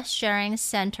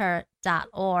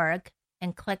 thesharingcenter.org,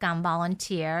 and click on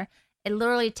volunteer. It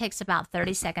literally takes about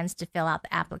 30 seconds to fill out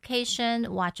the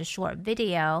application, watch a short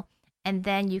video, and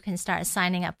then you can start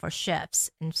signing up for shifts.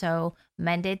 And so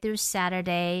Monday through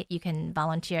Saturday, you can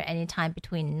volunteer anytime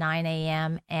between 9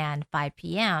 a.m. and 5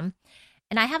 p.m.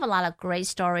 And I have a lot of great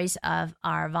stories of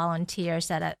our volunteers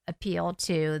that appeal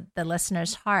to the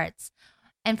listeners' hearts.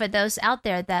 And for those out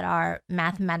there that are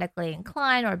mathematically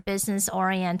inclined or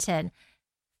business-oriented,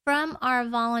 from our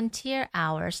volunteer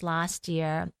hours last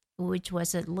year, which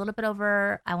was a little bit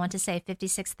over, I want to say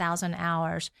 56,000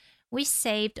 hours, we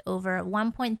saved over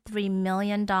 $1.3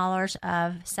 million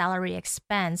of salary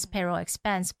expense, payroll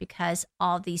expense, because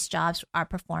all these jobs are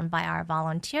performed by our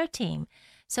volunteer team.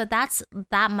 So that's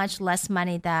that much less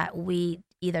money that we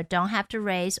either don't have to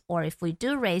raise, or if we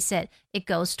do raise it, it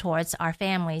goes towards our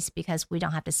families because we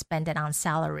don't have to spend it on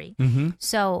salary. Mm-hmm.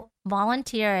 So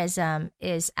volunteerism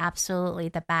is absolutely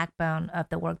the backbone of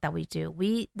the work that we do.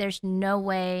 There's no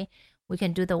way we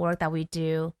can do the work that we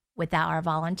do without our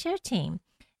volunteer team.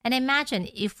 And imagine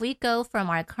if we go from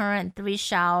our current 3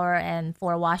 shower and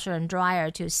 4 washer and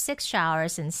dryer to 6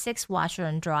 showers and 6 washer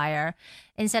and dryer.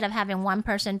 Instead of having one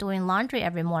person doing laundry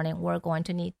every morning, we're going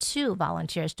to need 2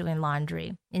 volunteers doing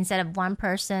laundry. Instead of one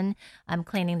person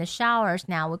cleaning the showers,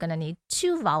 now we're going to need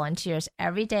 2 volunteers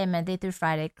every day, Monday through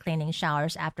Friday, cleaning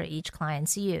showers after each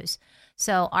client's use.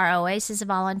 So our Oasis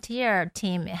volunteer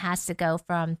team has to go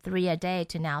from 3 a day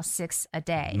to now 6 a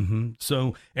day. Mm-hmm.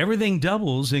 So everything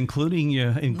doubles, including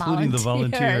the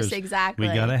volunteers. Exactly.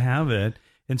 We got to have it.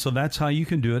 And so that's how you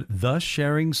can do it.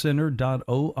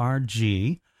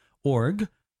 thesharingcenter.org,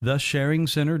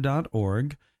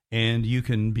 thesharingcenter.org, and you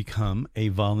can become a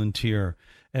volunteer.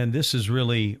 And this is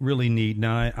really, really neat.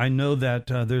 Now, I know that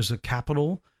there's a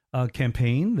capital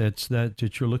campaign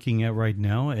that you're looking at right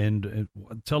now, and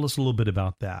tell us a little bit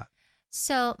about that.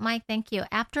 So, Mike, thank you.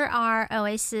 After our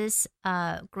Oasis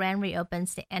grand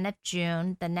reopens the end of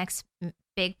June, the next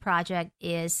big project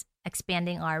is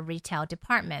expanding our retail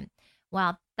department.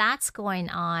 While that's going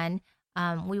on,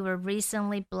 we were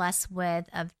recently blessed with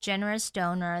a generous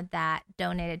donor that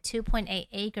donated 2.8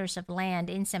 acres of land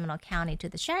in Seminole County to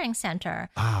the Sharing Center.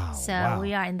 Oh, So wow.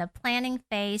 we are in the planning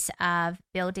phase of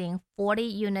building 40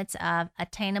 units of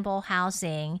attainable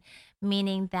housing,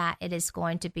 meaning that it is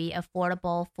going to be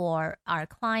affordable for our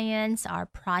clients, our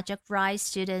Project Rise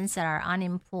students that are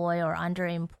unemployed or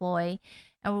underemployed,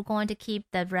 and we're going to keep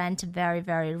the rent very,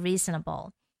 very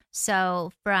reasonable.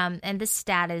 So and this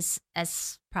stat is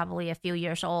probably a few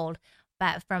years old,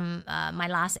 but from my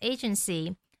last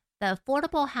agency, the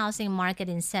affordable housing market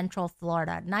in Central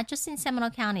Florida, not just in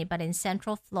Seminole County, but in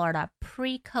Central Florida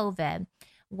pre-COVID,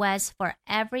 was for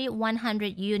every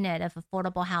 100 unit of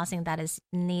affordable housing that is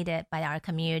needed by our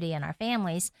community and our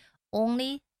families,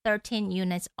 only 13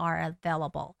 units are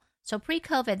available. So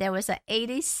pre-COVID, there was an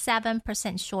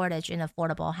 87% shortage in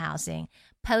affordable housing.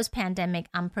 Post-pandemic,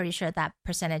 I'm pretty sure that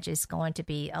percentage is going to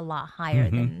be a lot higher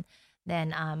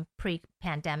than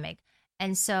pre-pandemic.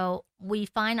 And so we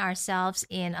find ourselves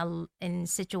in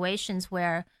situations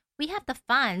where we have the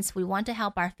funds, we want to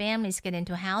help our families get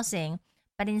into housing,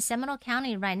 but in Seminole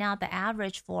County right now, the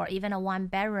average for even a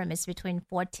one-bedroom is between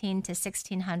 $1,400 to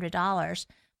 $1,600.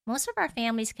 Most of our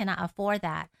families cannot afford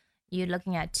that. You're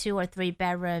looking at 2 or 3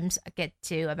 bedrooms get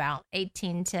to about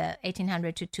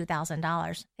 $1,800 to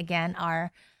 $2,000. Again,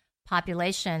 our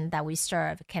population that we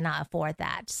serve cannot afford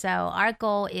that. So our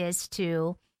goal is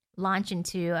to launch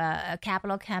into a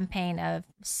capital campaign of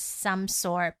some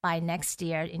sort by next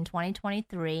year in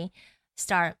 2023.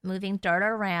 Start moving dirt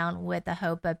around with the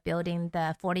hope of building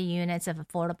the 40 units of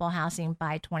affordable housing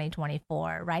by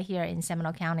 2024, right here in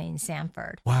Seminole County in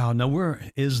Sanford. Wow. Now,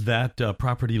 where is that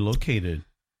property located?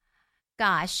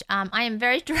 Gosh, I am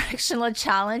very directionally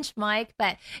challenged, Mike,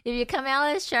 but if you come out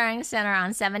of the Sharing Center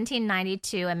on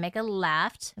 1792 and make a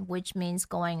left, which means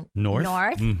going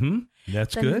north. Mm-hmm.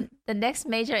 That's good. The next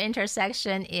major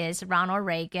intersection is Ronald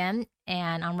Reagan,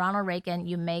 and on Ronald Reagan,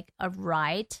 you make a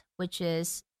right, which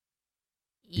is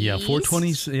Yeah,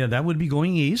 420. Yeah, that would be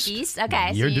going east. East,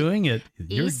 okay. You're doing it.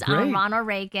 You're east great. on Ronald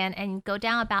Reagan, and go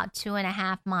down about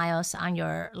 2.5 miles on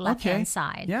your left-hand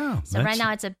side. Yeah. So right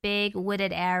now it's a big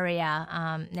wooded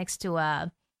area next to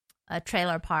a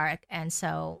trailer park, and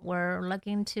so we're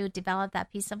looking to develop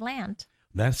that piece of land.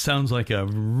 That sounds like a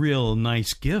real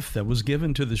nice gift that was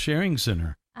given to the Sharing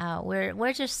Center.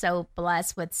 We're just so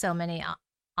blessed with so many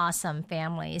awesome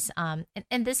families. And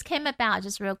this came about,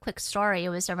 just a real quick story. It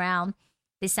was around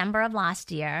December of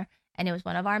last year, and it was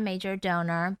one of our major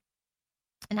donor.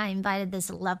 And I invited this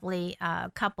lovely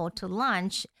couple to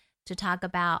lunch to talk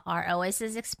about our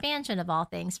Oasis expansion of all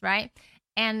things, right?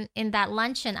 And in that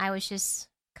luncheon, I was just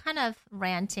kind of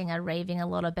ranting and raving a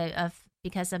little bit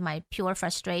because of my pure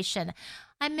frustration.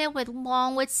 I met with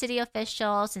Longwood city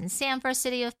officials and Sanford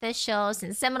city officials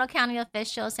and Seminole County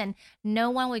officials, and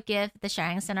no one would give the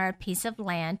Sharing Center a piece of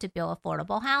land to build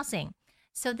affordable housing.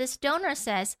 So this donor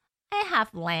says, I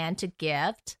have land to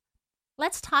gift.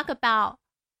 Let's talk about,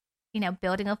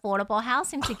 building affordable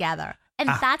housing together. And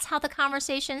that's how the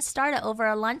conversation started over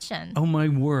a luncheon. Oh, my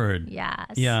word.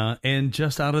 Yes. Yeah. And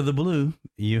just out of the blue,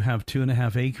 you have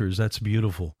 2.5 acres. That's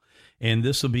beautiful. And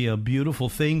this will be a beautiful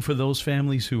thing for those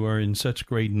families who are in such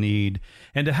great need.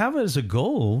 And to have it as a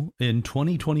goal in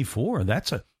 2024,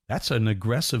 that's an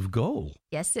aggressive goal.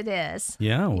 Yes, it is.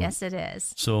 Yeah. Yes, it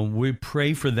is. So we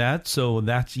pray for that. So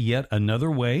that's yet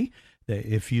another way that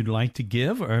if you'd like to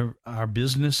give, our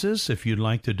businesses, if you'd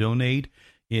like to donate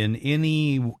in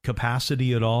any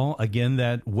capacity at all, again,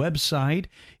 that website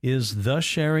is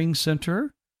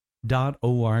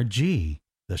thesharingcenter.org,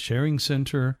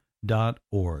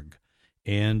 thesharingcenter.org.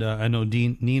 And I know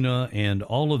Nina and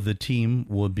all of the team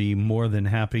will be more than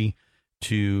happy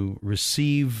to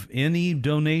receive any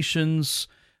donations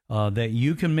that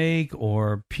you can make,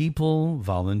 or people,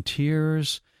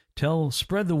 volunteers.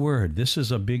 Spread the word. This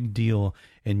is a big deal,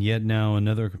 and yet now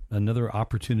another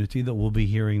opportunity that we'll be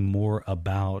hearing more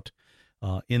about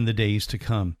in the days to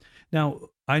come. Now,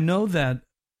 I know that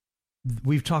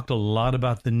we've talked a lot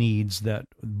about the needs that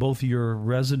both your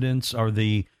residents are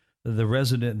the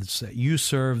residents that you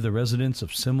serve, the residents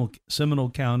of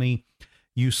Seminole County.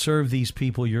 You serve these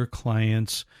people, your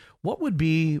clients. What would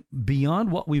be,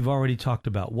 beyond what we've already talked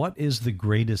about, what is the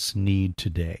greatest need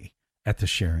today at the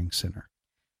Sharing Center?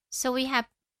 So we have,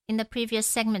 in the previous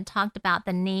segment, talked about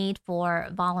the need for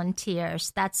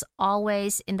volunteers. That's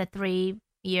always, in the 3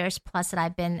 years plus that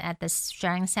I've been at the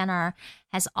Sharing Center,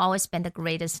 has always been the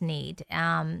greatest need.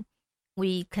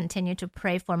 we continue to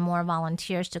pray for more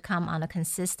volunteers to come on a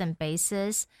consistent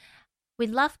basis. We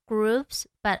love groups,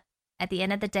 but at the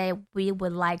end of the day, we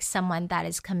would like someone that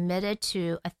is committed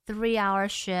to a 3-hour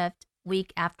shift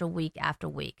week after week after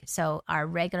week. So our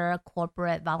regular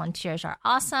corporate volunteers are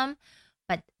awesome,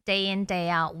 but day in, day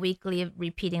out, weekly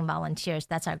repeating volunteers,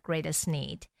 that's our greatest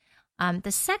need.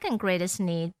 The second greatest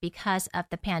need, because of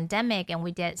the pandemic, and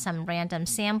we did some random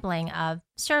sampling of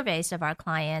surveys of our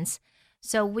clients.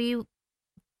 So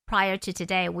prior to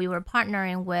today, we were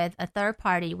partnering with a third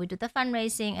party. We do the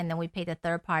fundraising, and then we pay the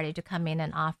third party to come in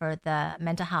and offer the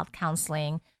mental health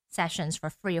counseling sessions for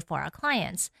free for our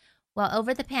clients. Well,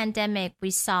 over the pandemic,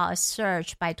 we saw a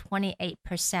surge by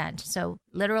 28%. So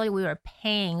literally, we were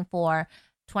paying for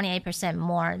 28%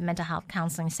 more mental health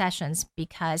counseling sessions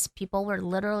because people were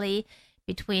literally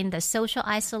between the social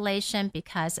isolation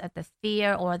because of the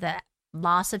fear or the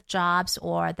loss of jobs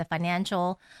or the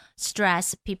financial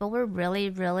stress. People were really,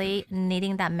 really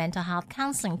needing that mental health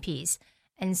counseling piece.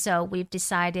 And so we've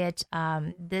decided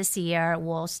this year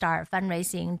we'll start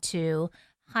fundraising to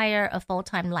hire a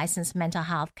full-time licensed mental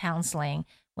health counseling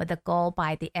with the goal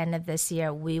by the end of this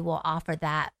year, we will offer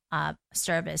that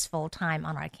service full-time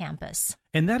on our campus.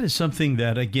 And that is something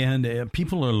that, again,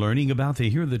 people are learning about. They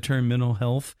hear the term mental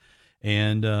health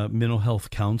and mental health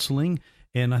counseling.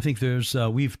 And I think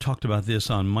we've talked about this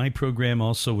on my program,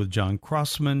 also with John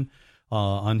Crossman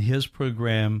on his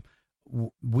program.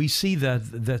 We see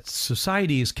that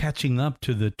society is catching up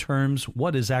to the terms,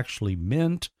 what is actually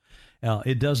meant.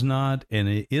 It does not, and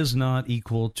it is not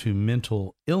equal to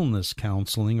mental illness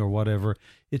counseling or whatever.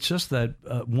 It's just that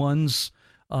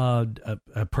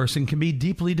a person can be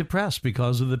deeply depressed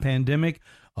because of the pandemic.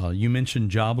 You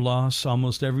mentioned job loss.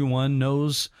 Almost everyone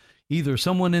knows either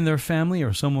someone in their family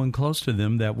or someone close to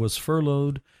them that was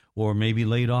furloughed or maybe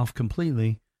laid off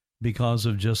completely because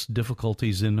of just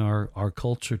difficulties in our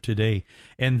culture today.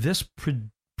 And this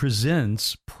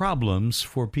presents problems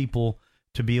for people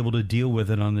to be able to deal with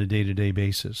it on a day-to-day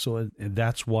basis. So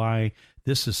that's why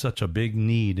this is such a big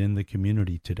need in the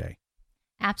community today.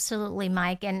 Absolutely,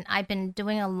 Mike. And I've been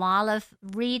doing a lot of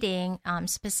reading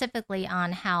specifically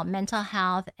on how mental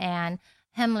health and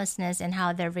homelessness and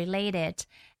how they're related.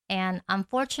 And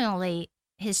unfortunately,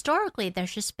 historically,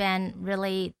 there's just been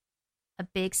really a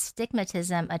big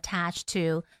stigmatism attached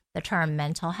to the term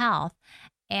mental health.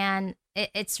 And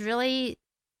it's really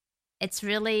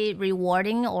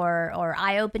rewarding or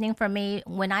eye-opening for me.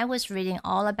 When I was reading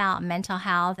all about mental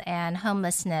health and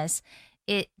homelessness,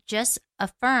 it just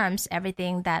affirms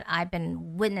everything that I've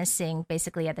been witnessing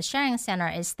basically at the Sharing Center,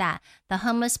 is that the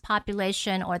homeless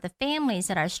population or the families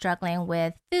that are struggling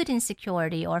with food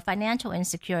insecurity or financial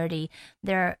insecurity,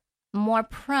 they're more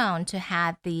prone to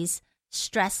have these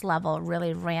stress level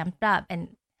really ramped up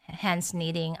and hence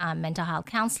needing mental health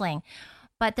counseling.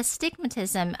 But the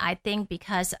stigmatism, I think,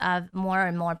 because of more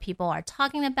and more people are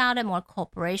talking about it, more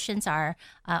corporations are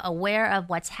aware of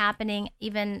what's happening.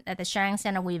 Even at the Sharing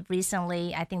Center, we've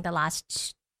recently, I think the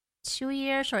last 2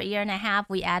 years or a year and a half,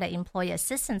 we added employee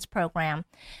assistance program,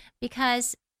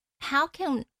 because how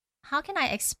can I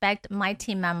expect my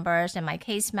team members and my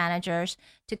case managers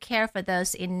to care for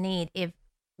those in need if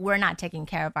we're not taking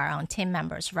care of our own team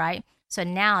members, right? So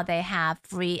now they have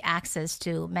free access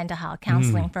to mental health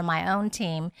counseling for my own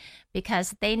team,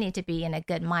 because they need to be in a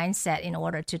good mindset in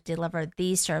order to deliver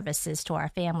these services to our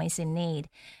families in need.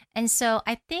 And so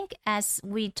I think as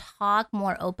we talk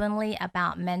more openly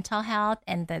about mental health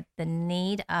and the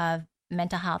need of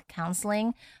mental health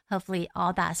counseling, hopefully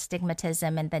all that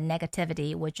stigmatism and the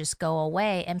negativity would just go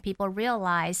away, and people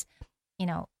realize,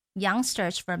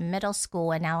 youngsters from middle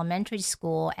school and elementary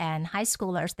school and high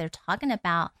schoolers, they're talking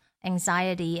about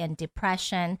anxiety and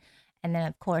depression. And then,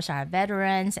 of course, our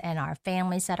veterans and our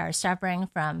families that are suffering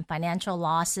from financial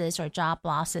losses or job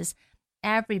losses.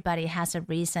 Everybody has a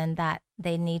reason that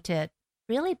they need to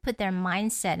really put their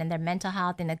mindset and their mental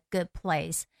health in a good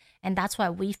place. And that's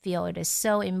why we feel it is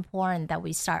so important that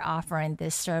we start offering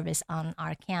this service on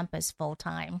our campus full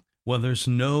time. Well, there's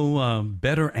no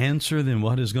better answer than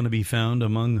what is going to be found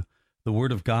among the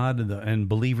Word of God and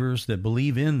believers that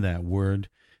believe in that Word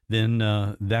than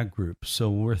that group.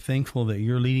 So we're thankful that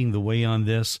you're leading the way on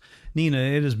this. Nina,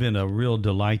 it has been a real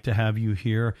delight to have you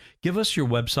here. Give us your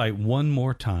website one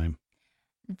more time.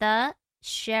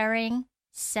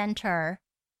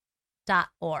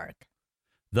 thesharingcenter.org.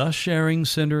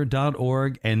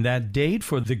 thesharingcenter.org. And that date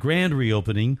for the grand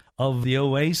reopening of the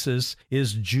Oasis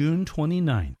is June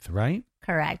 29th, right?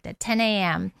 Correct, at 10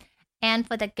 a.m. And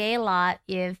for the gala,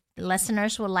 if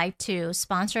listeners would like to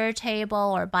sponsor a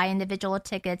table or buy individual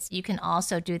tickets, you can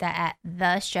also do that at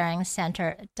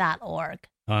thesharingcenter.org.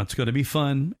 It's going to be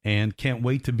fun, and can't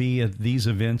wait to be at these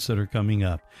events that are coming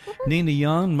up. Nina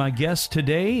Young, my guest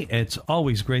today. It's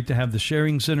always great to have the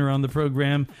Sharing Center on the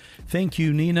program. Thank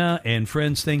you, Nina. And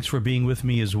friends, thanks for being with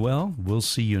me as well. We'll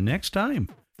see you next time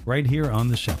right here on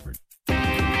The Shepherd.